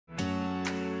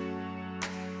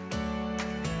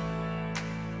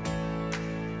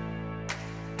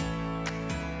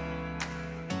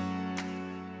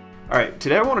Alright,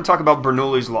 today I want to talk about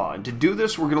Bernoullis Law, and to do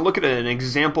this we're going to look at an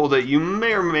example that you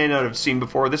may or may not have seen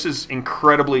before. This is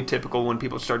incredibly typical when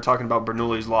people start talking about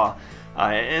Bernoullis Law,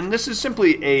 and this is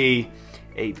simply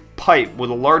a pipe with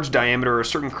a large diameter or a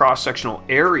certain cross-sectional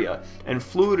area, and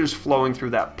fluid is flowing through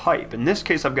that pipe. In this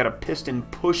case I've got a piston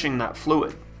pushing that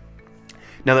fluid.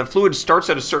 Now that fluid starts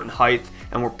at a certain height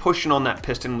and we're pushing on that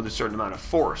piston with a certain amount of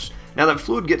force. Now that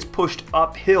fluid gets pushed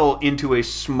uphill into a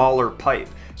smaller pipe.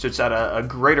 So it's at a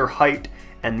greater height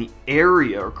and the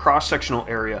area or cross-sectional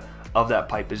area of that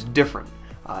pipe is different.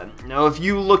 Now if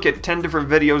you look at 10 different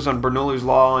videos on Bernoullis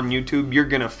Law on YouTube, you're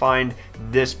going to find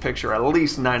this picture at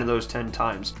least 9 of those 10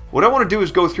 times. What I want to do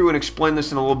is go through and explain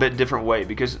this in a little bit different way,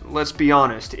 because let's be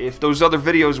honest, if those other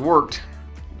videos worked,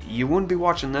 you wouldn't be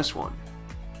watching this one.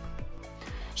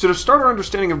 So to start our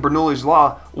understanding of Bernoullis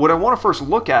Law, what I want to first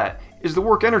look at is the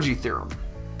work-energy theorem,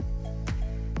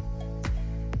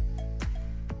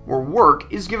 where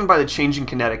work is given by the change in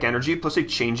kinetic energy plus a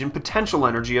change in potential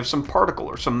energy of some particle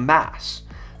or some mass.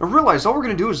 Now realize all we're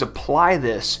going to do is apply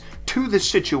this to this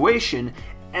situation,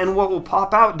 and what will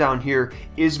pop out down here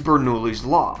is Bernoullis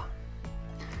Law.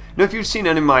 Now if you've seen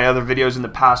any of my other videos in the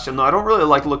past, you'll know I don't really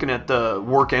like looking at the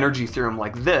work-energy theorem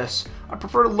like this. I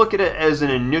prefer to look at it as an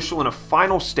initial and a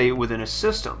final state within a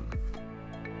system.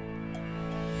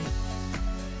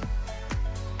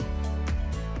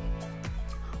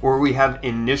 Where we have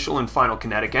initial and final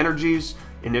kinetic energies,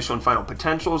 initial and final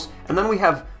potentials, and then we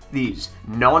have these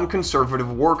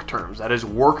non-conservative work terms, that is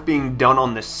work being done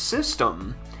on the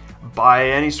system by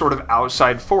any sort of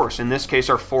outside force. In this case,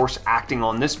 our force acting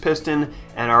on this piston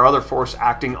and our other force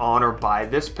acting on or by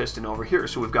this piston over here.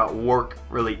 So we've got work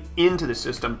really into the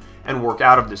system and work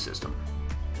out of the system.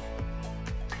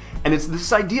 And it's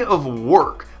this idea of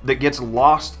work that gets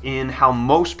lost in how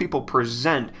most people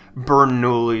present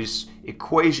Bernoullis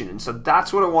equation. And so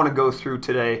that's what I want to go through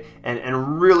today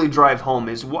and really drive home,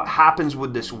 is what happens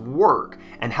with this work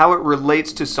and how it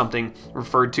relates to something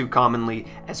referred to commonly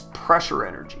as pressure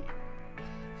energy.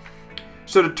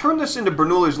 So to turn this into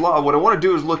Bernoullis Law, what I want to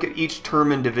do is look at each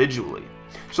term individually.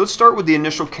 So let's start with the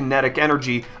initial kinetic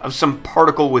energy of some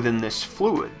particle within this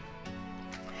fluid.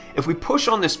 If we push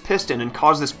on this piston and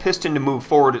cause this piston to move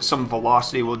forward at some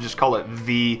velocity, we'll just call it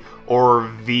V or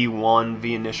V1,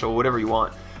 V initial, whatever you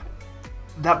want,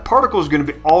 that particle is going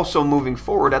to be also moving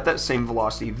forward at that same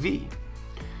velocity V.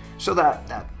 So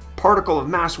that particle of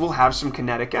mass will have some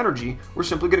kinetic energy. We're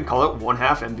simply going to call it 1/2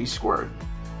 mv squared.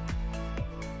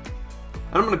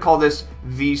 And I'm going to call this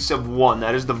V sub 1.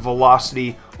 That is the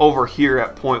velocity over here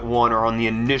at point 1, or on the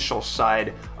initial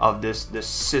side of this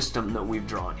system that we've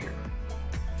drawn here.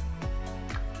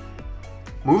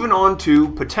 Moving on to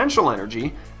potential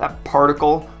energy, that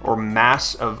particle or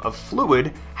mass of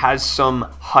fluid has some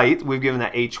height. We've given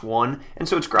that h1, and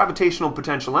so its gravitational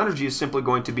potential energy is simply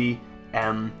going to be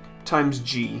m times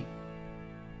g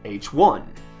h1.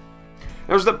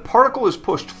 Now as the particle is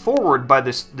pushed forward by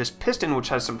this piston, which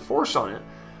has some force on it,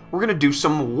 we're going to do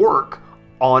some work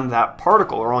on that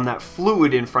particle or on that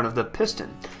fluid in front of the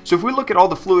piston. So if we look at all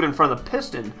the fluid in front of the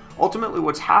piston, ultimately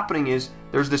what's happening is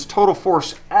there's this total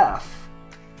force F,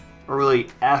 or really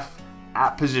F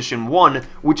at position 1,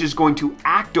 which is going to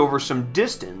act over some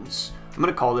distance. I'm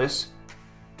going to call this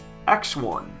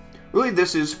x1. Really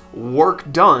this is work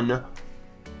done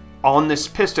on this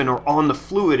piston or on the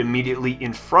fluid immediately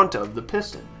in front of the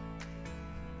piston.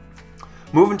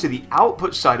 Moving to the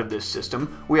output side of this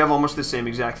system, we have almost the same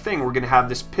exact thing. We're going to have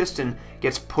this piston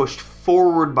gets pushed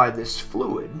forward by this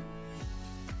fluid,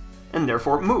 and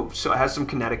therefore it moves. So it has some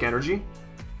kinetic energy.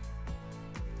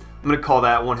 I'm going to call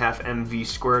that 1/2 mv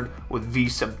squared with v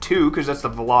sub 2, because that's the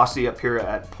velocity up here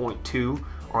at point 2,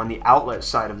 or on the outlet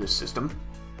side of this system,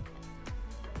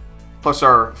 plus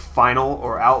our final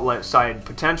or outlet side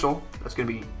potential, that's going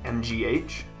to be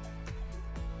mgh,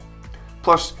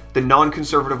 plus the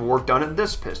non-conservative work done at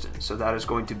this piston, so that is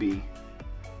going to be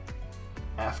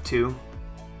f2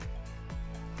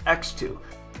 x2.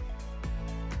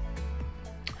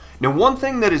 Now one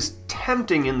thing that is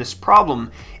tempting in this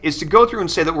problem is to go through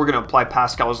and say that we're going to apply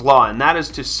Pascal's Law, and that is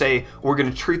to say we're going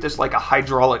to treat this like a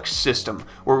hydraulic system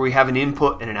where we have an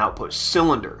input and an output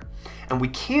cylinder. And we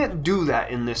can't do that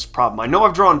in this problem. I know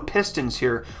I've drawn pistons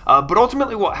here, but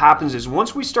ultimately what happens is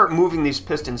once we start moving these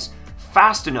pistons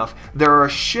fast enough, there are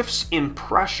shifts in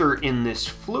pressure in this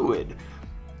fluid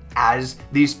as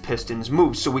these pistons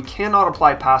move. So we cannot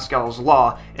apply Pascal's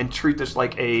Law and treat this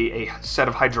like a set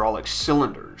of hydraulic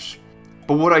cylinders.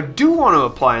 But what I do want to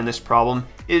apply in this problem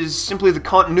is simply the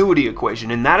continuity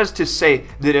equation, and that is to say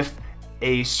that if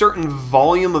a certain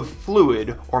volume of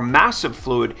fluid or mass of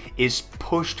fluid is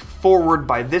pushed forward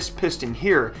by this piston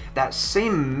here, that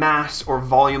same mass or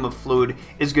volume of fluid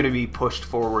is going to be pushed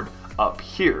forward up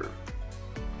here.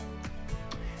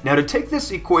 Now, to take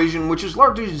this equation, which is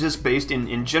largely just based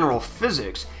in general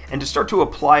physics, and to start to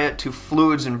apply it to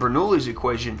fluids in Bernoullis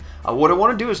equation, what I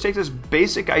want to do is take this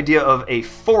basic idea of a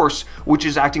force which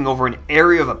is acting over an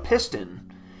area of a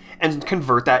piston and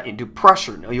convert that into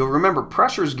pressure. Now, you'll remember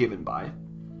pressure is given by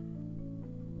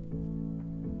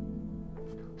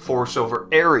force over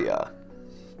area.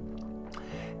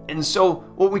 And so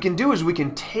what we can do is we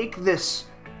can take this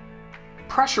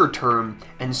pressure term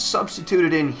and substitute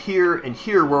it in here and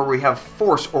here where we have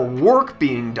force or work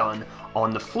being done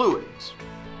on the fluids.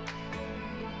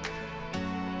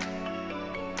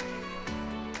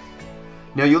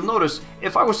 Now you'll notice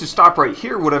if I was to stop right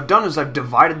here, what I've done is I've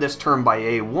divided this term by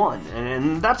A1,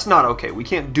 and that's not okay. We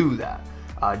can't do that.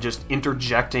 Just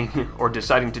interjecting or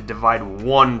deciding to divide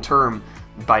one term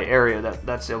by area,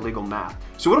 that's illegal math.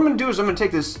 So what I'm going to do is I'm going to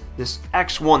take this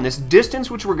x1, this distance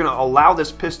which we're going to allow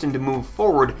this piston to move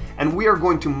forward, and we are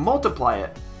going to multiply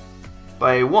it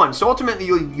by A1. So ultimately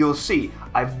you'll see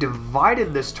I've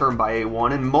divided this term by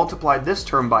A1 and multiplied this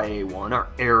term by A1, our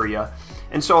area.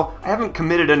 And so I haven't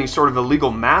committed any sort of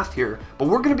illegal math here, but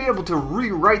we're going to be able to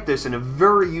rewrite this in a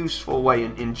very useful way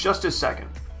in just a second.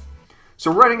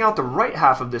 So writing out the right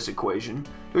half of this equation,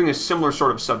 doing a similar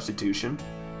sort of substitution.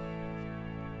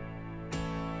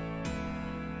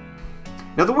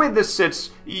 Now the way this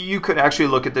sits, you could actually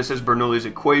look at this as Bernoullis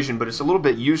equation, but it's a little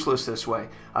bit useless this way.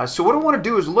 So what I want to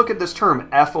do is look at this term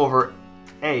F over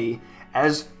A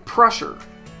as pressure.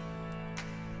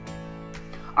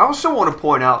 I also want to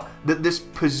point out that this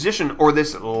position or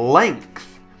this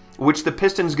length, which the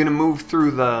piston is going to move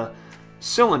through the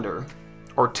cylinder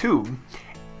or tube,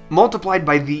 multiplied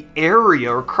by the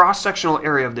area or cross-sectional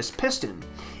area of this piston,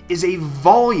 is a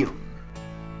volume.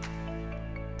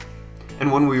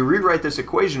 And when we rewrite this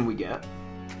equation, we get...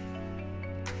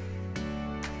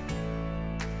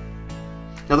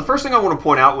 Now the first thing I want to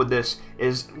point out with this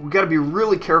is we've got to be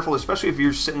really careful, especially if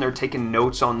you're sitting there taking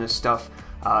notes on this stuff,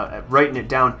 writing it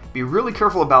down. Be really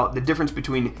careful about the difference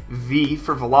between V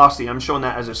for velocity, I'm showing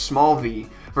that as a small v,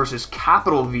 versus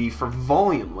capital V for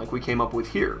volume, like we came up with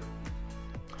here.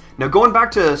 Now going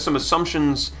back to some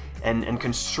assumptions and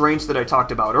constraints that I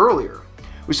talked about earlier,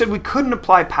 we said we couldn't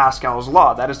apply Pascal's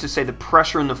law. That is to say the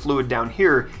pressure in the fluid down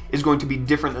here is going to be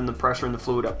different than the pressure in the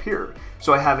fluid up here.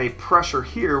 So I have a pressure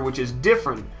here which is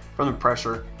different from the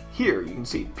pressure here. You can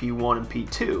see P1 and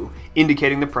P2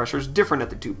 indicating the pressure is different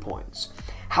at the 2 points.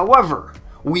 However,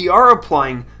 we are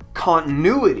applying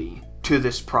continuity to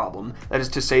this problem. That is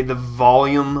to say the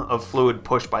volume of fluid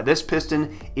pushed by this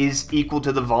piston is equal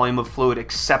to the volume of fluid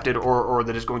accepted or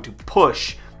that is going to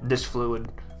push this fluid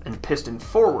and piston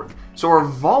forward. So our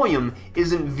volume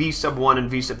isn't V sub 1 and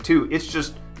V sub 2, it's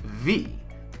just V,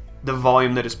 the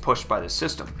volume that is pushed by the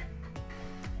system.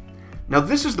 Now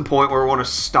this is the point where I want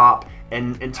to stop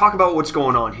and talk about what's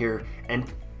going on here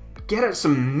and get at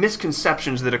some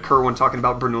misconceptions that occur when talking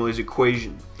about Bernoullis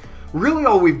equation. Really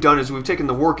all we've done is we've taken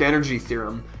the work-energy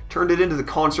theorem, turned it into the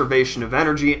conservation of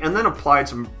energy, and then applied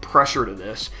some pressure to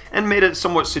this and made it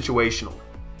somewhat situational.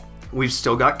 We've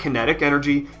still got kinetic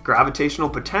energy, gravitational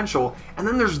potential, and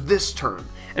then there's this term.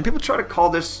 And people try to call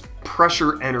this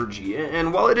pressure energy.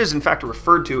 And while it is in fact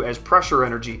referred to as pressure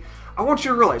energy, I want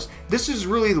you to realize this is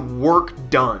really the work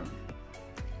done.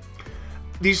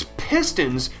 These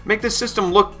pistons make the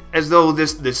system look as though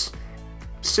this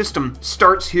system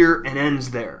starts here and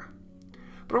ends there.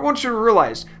 But I want you to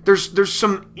realize there's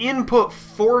some input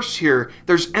force here.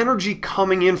 There's energy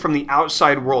coming in from the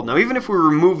outside world. Now, even if we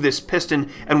remove this piston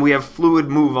and we have fluid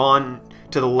move on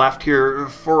to the left here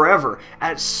forever,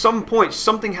 at some point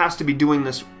something has to be doing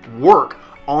this work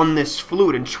on this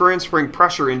fluid and transferring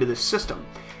pressure into this system.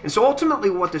 And so ultimately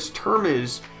what this term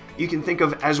is, you can think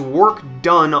of as work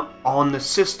done on the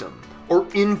system, or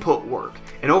input work.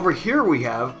 And over here we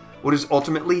have what is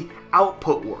ultimately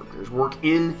output work. There's work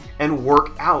in and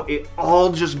work out. It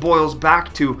all just boils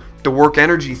back to the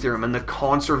work-energy theorem and the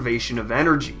conservation of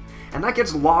energy. And that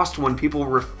gets lost when people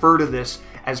refer to this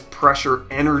as pressure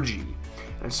energy.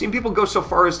 I've seen people go so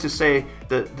far as to say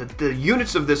that the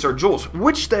units of this are joules,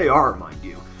 which they are, mind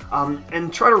you,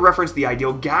 and try to reference the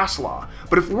ideal gas law.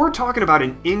 But if we're talking about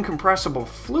an incompressible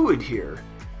fluid here,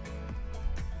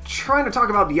 trying to talk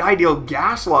about the ideal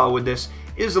gas law with this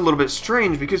is a little bit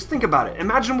strange, because think about it.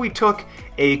 Imagine we took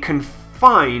a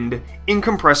confined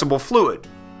incompressible fluid,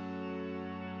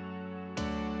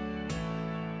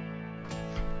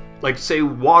 like say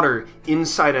water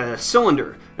inside a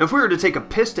cylinder, Now, if we were to take a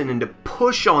piston and to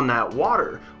push on that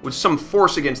water with some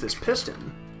force against this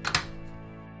piston,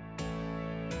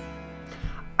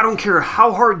 I don't care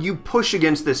how hard you push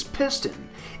against this piston,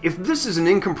 if this is an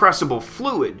incompressible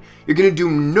fluid, you're going to do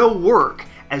no work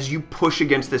as you push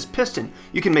against this piston.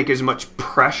 You can make as much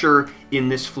pressure in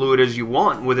this fluid as you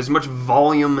want, with as much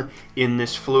volume in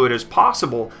this fluid as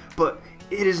possible, but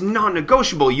it is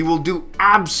non-negotiable. You will do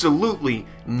absolutely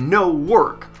no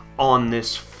work on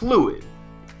this fluid.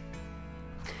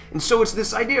 And so it's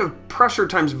this idea of pressure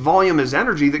times volume as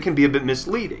energy that can be a bit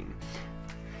misleading.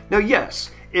 Now,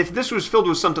 yes, if this was filled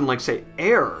with something like, say,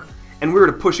 air, and we were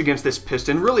to push against this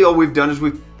piston, really all we've done is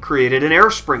we've created an air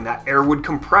spring. That air would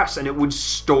compress and it would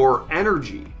store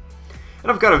energy.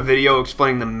 And I've got a video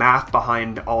explaining the math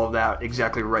behind all of that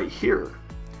exactly right here.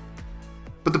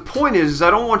 But the point is I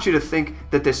don't want you to think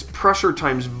that this pressure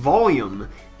times volume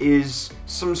is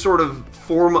some sort of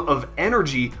form of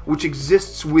energy which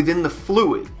exists within the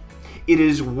fluid. It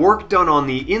is work done on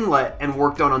the inlet and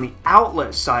work done on the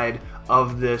outlet side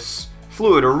of this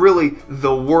fluid, or really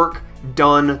the work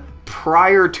done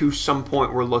prior to some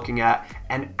point we're looking at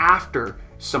and after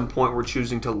some point we're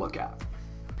choosing to look at.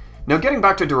 Now, getting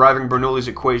back to deriving Bernoullis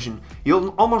equation, you'll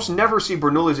almost never see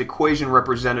Bernoullis equation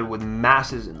represented with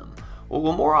masses in them. What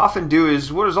we'll more often do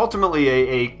is what is ultimately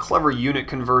a clever unit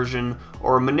conversion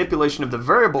or a manipulation of the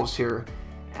variables here,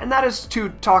 and that is to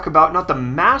talk about not the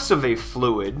mass of a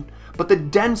fluid, but the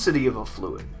density of a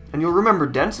fluid. And you'll remember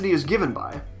density is given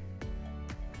by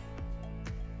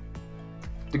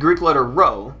the Greek letter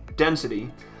rho, density,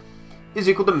 is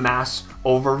equal to mass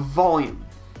over volume.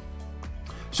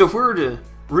 So if we were to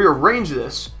rearrange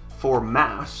this for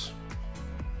mass,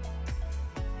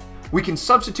 we can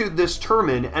substitute this term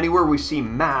in anywhere we see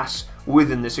mass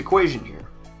within this equation here.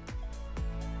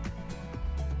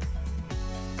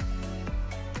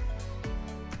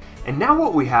 And now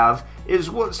what we have is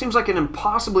what seems like an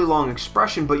impossibly long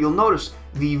expression, but you'll notice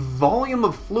the volume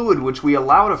of fluid which we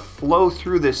allow to flow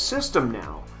through this system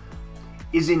now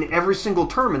is in every single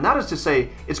term, and that is to say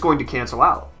it's going to cancel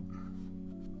out.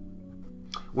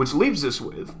 Which leaves us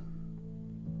with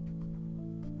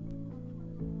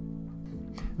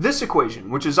this equation,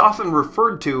 which is often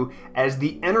referred to as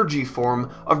the energy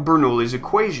form of Bernoullis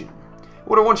equation.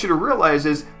 What I want you to realize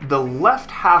is the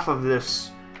left half of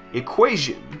this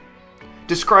equation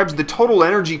describes the total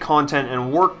energy content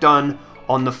and work done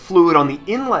on the fluid on the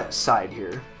inlet side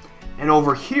here. And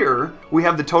over here, we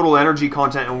have the total energy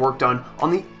content and work done on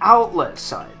the outlet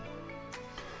side.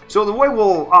 So the way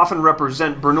we'll often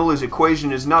represent Bernoullis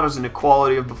equation is not as an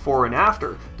equality of before and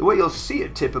after. The way you'll see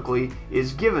it typically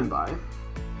is given by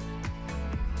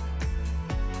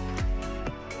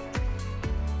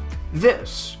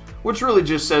this, which really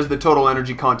just says the total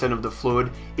energy content of the fluid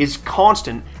is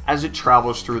constant as it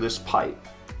travels through this pipe.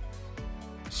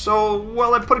 So,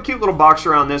 well, I put a cute little box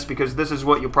around this because this is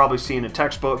what you'll probably see in a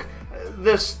textbook.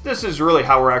 This is really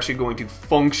how we're actually going to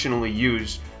functionally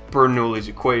use Bernoullis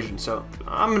equation, so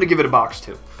I'm going to give it a box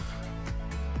too.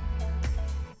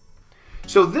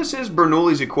 So this is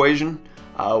Bernoullis equation.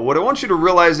 What I want you to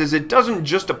realize is it doesn't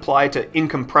just apply to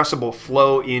incompressible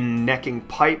flow in necking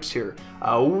pipes here.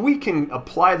 We can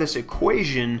apply this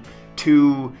equation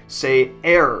to, say,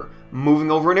 air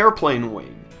moving over an airplane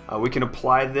wing. We can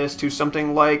apply this to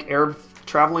something like air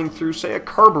traveling through, say, a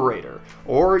carburetor,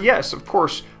 or yes, of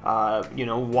course,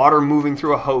 water moving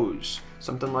through a hose,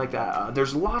 something like that.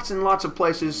 There's lots and lots of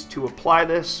places to apply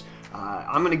this.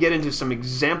 I'm going to get into some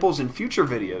examples in future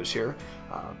videos here,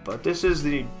 but this is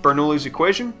the Bernoullis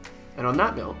equation, and on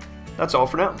that note, that's all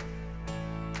for now.